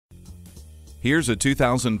Here's a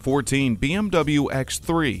 2014 BMW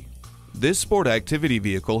X3. This sport activity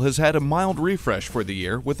vehicle has had a mild refresh for the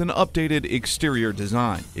year with an updated exterior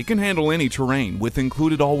design. It can handle any terrain with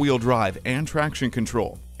included all-wheel drive and traction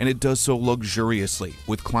control, and it does so luxuriously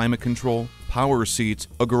with climate control, power seats,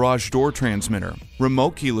 a garage door transmitter,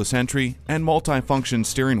 remote keyless entry, and multi-function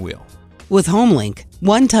steering wheel. With HomeLink,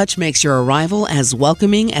 one touch makes your arrival as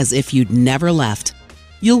welcoming as if you'd never left.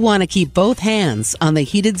 You'll want to keep both hands on the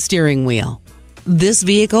heated steering wheel. This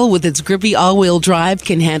vehicle with its grippy all-wheel drive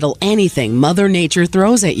can handle anything Mother Nature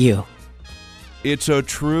throws at you. It's a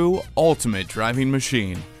true ultimate driving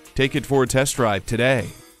machine. Take it for a test drive today.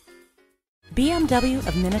 BMW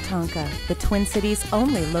of Minnetonka, the Twin Cities'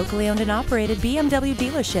 only locally owned and operated BMW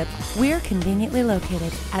dealership. We're conveniently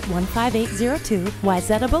located at 15802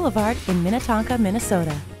 Wayzata Boulevard in Minnetonka,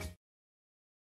 Minnesota.